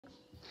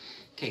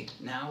Okay,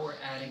 now we're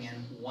adding in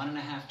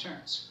 1.5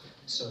 turns.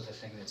 So the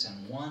thing that's in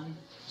 1,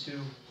 2,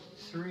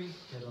 3,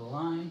 hit a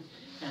line,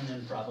 and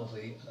then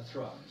probably a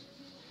throw.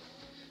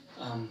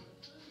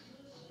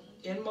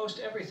 In most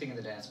everything in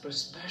the dance, but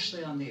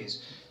especially on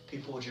these,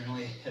 people will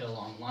generally hit a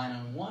long line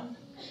on one,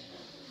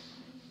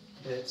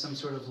 hit some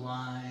sort of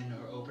line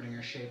or opening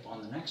or shape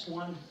on the next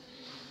one,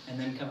 and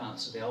then come out.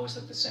 So they always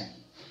look the same.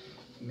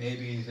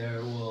 Maybe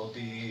there will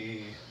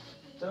be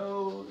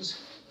those,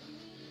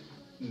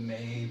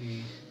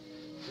 maybe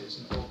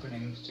there's an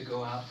opening to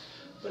go out,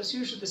 but it's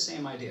usually the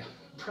same idea.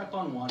 Prep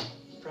on one,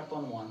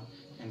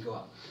 and go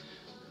out.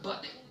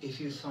 But if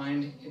you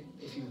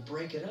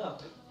break it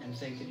up and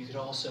think that you could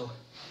also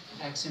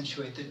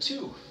accentuate the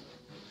 2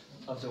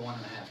 of the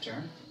 1.5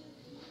 turn,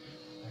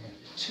 again,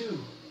 2,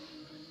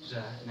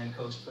 and then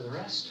coast for the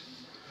rest,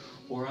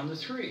 or on the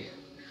 3,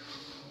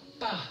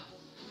 ba,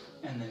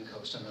 and then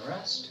coast on the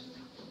rest,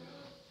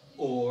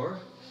 or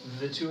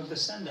the 2 of the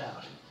send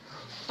out,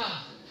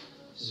 ba,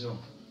 zoom.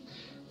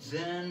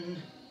 Then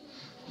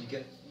you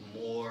get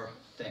more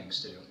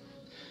things to do.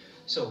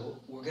 So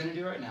what we're going to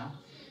do right now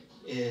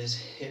is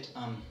hit,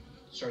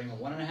 starting a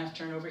 1.5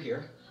 turn over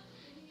here,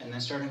 and then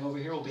starting over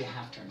here will be a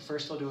half turn.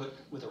 First I'll do it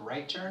with a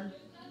right turn,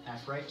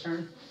 half right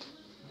turn,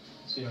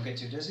 so you don't get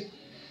too dizzy,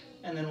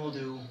 and then we'll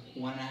do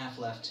 1.5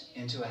 left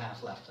into a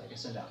half left, like I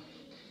said out.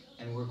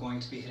 And we're going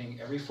to be hitting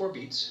every 4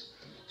 beats.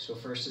 So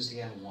first is the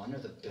N1 or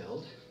the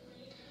build,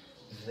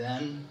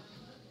 then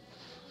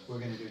we're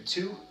going to do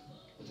 2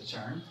 with the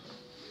turn,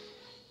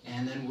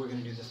 and then we're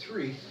going to do the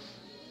 3,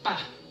 ba,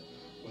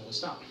 with a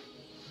stop.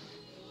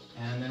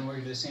 And then we're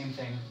going to do the same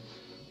thing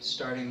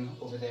starting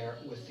over there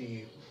with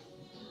the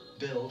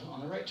build on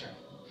the right turn.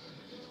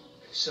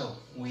 So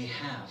we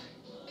have,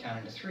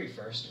 counting to 3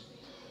 first,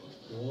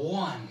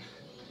 1,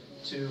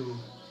 2,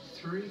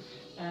 3,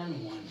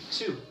 and 1,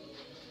 2,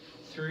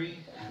 3,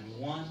 and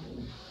 1,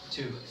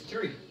 2,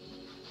 3,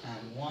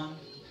 and 1,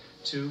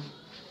 2,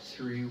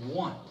 3,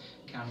 1.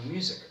 Counting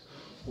music,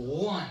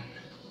 1,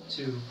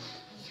 2,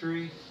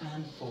 3,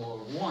 and 4,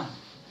 1,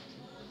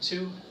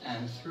 2,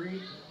 and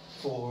 3,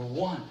 4,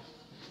 1,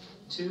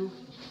 2,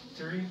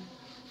 3,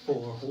 4,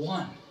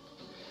 1,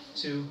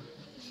 2,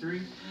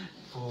 3,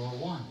 4,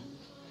 1,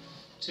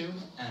 2,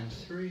 and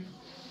 3,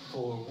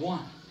 4, 1,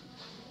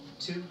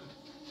 2,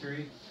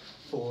 3,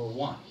 4,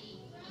 1.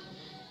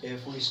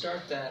 If we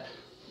start that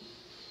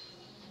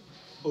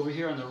over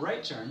here on the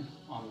right turn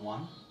on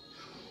 1,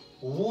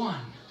 1,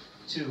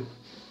 2,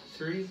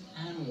 3,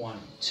 and 1,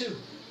 2,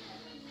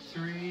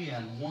 3,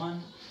 and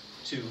 1,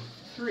 2,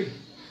 3,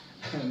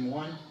 and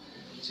 1,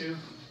 2,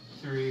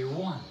 3,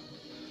 1,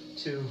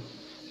 2,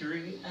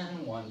 3,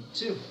 and 1,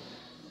 2,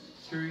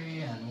 3,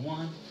 and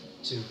 1,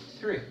 2,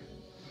 3.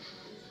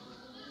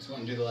 Just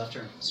want to do the left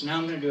turn. So now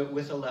I'm going to do it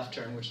with a left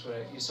turn, which is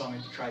what you saw me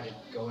try to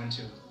go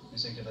into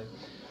instinctively.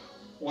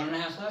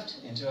 1.5 left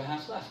into a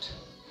half left.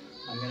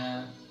 I'm going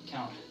to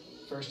count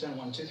first and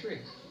 1, 2, 3.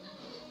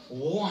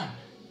 1,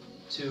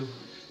 2,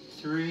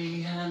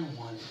 3, and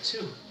 1,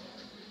 2,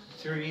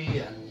 3,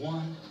 and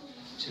 1,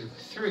 2,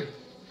 3.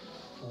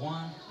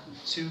 1,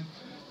 2,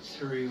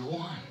 3,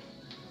 1,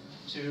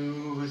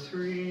 2,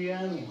 3,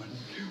 and 1,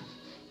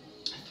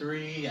 2,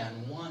 3,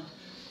 and 1,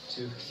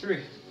 2,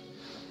 3.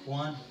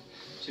 1,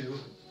 2,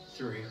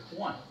 3,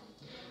 1.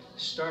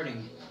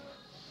 Starting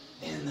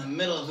in the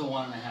middle of the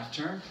 1.5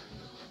 turn.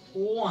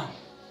 1,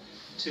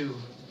 2,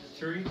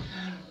 3,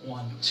 and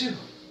 1, 2,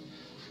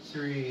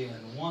 3,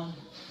 and 1,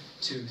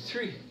 2,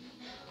 3,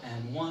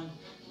 and 1,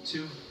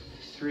 2,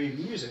 3.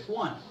 Music.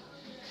 1,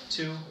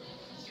 2,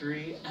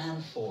 3,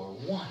 and 4.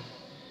 1,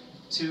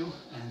 2,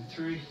 and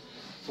 3,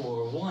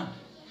 4, 1,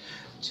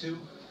 2,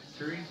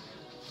 3,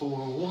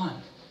 4,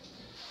 1,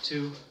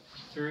 2,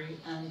 3,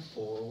 and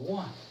 4,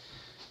 1,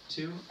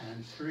 2,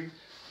 and 3,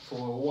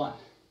 4, 1.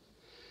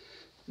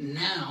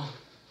 Now,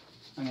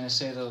 I'm going to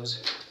say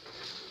those.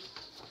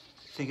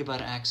 Think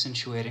about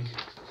accentuating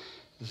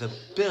the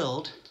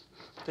build,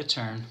 the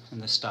turn,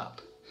 and the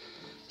stop.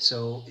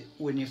 So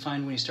when you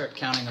start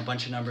counting a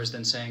bunch of numbers,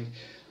 then saying,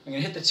 I'm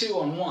going to hit the 2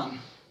 on 1,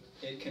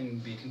 it can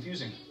be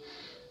confusing.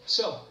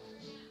 So,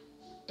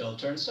 build,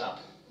 turn, stop.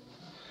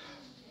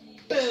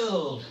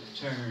 Build,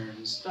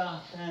 turn,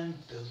 stop, and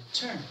build,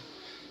 turn.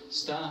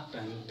 Stop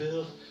and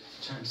build,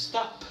 turn,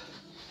 stop.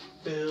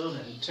 Build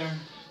and turn,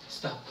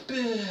 stop,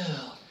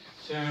 build.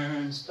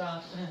 Turn,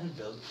 stop, and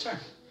build, turn.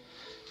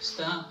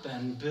 Stop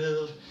and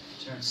build,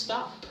 turn,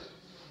 stop.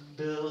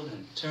 Build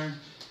and turn,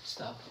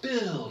 stop,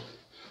 build.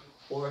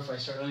 Or if I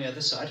start on the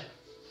other side,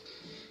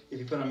 if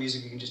you put on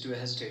music, you can just do a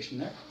hesitation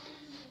there.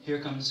 Here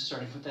comes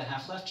starting with the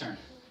half left turn.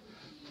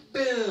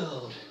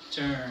 Build,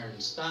 turn,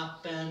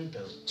 stop, and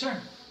build,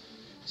 turn.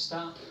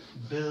 Stop,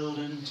 build,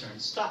 and turn,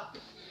 stop.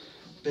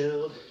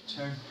 Build,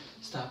 turn,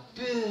 stop,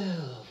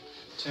 build.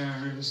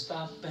 Turn,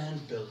 stop,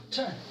 and build,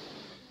 turn.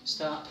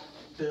 Stop,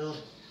 build,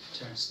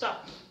 turn,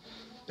 stop.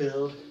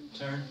 Build,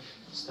 turn,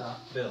 stop,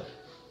 build.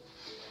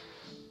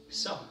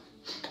 So,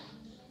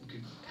 you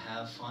could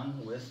have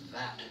fun with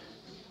that.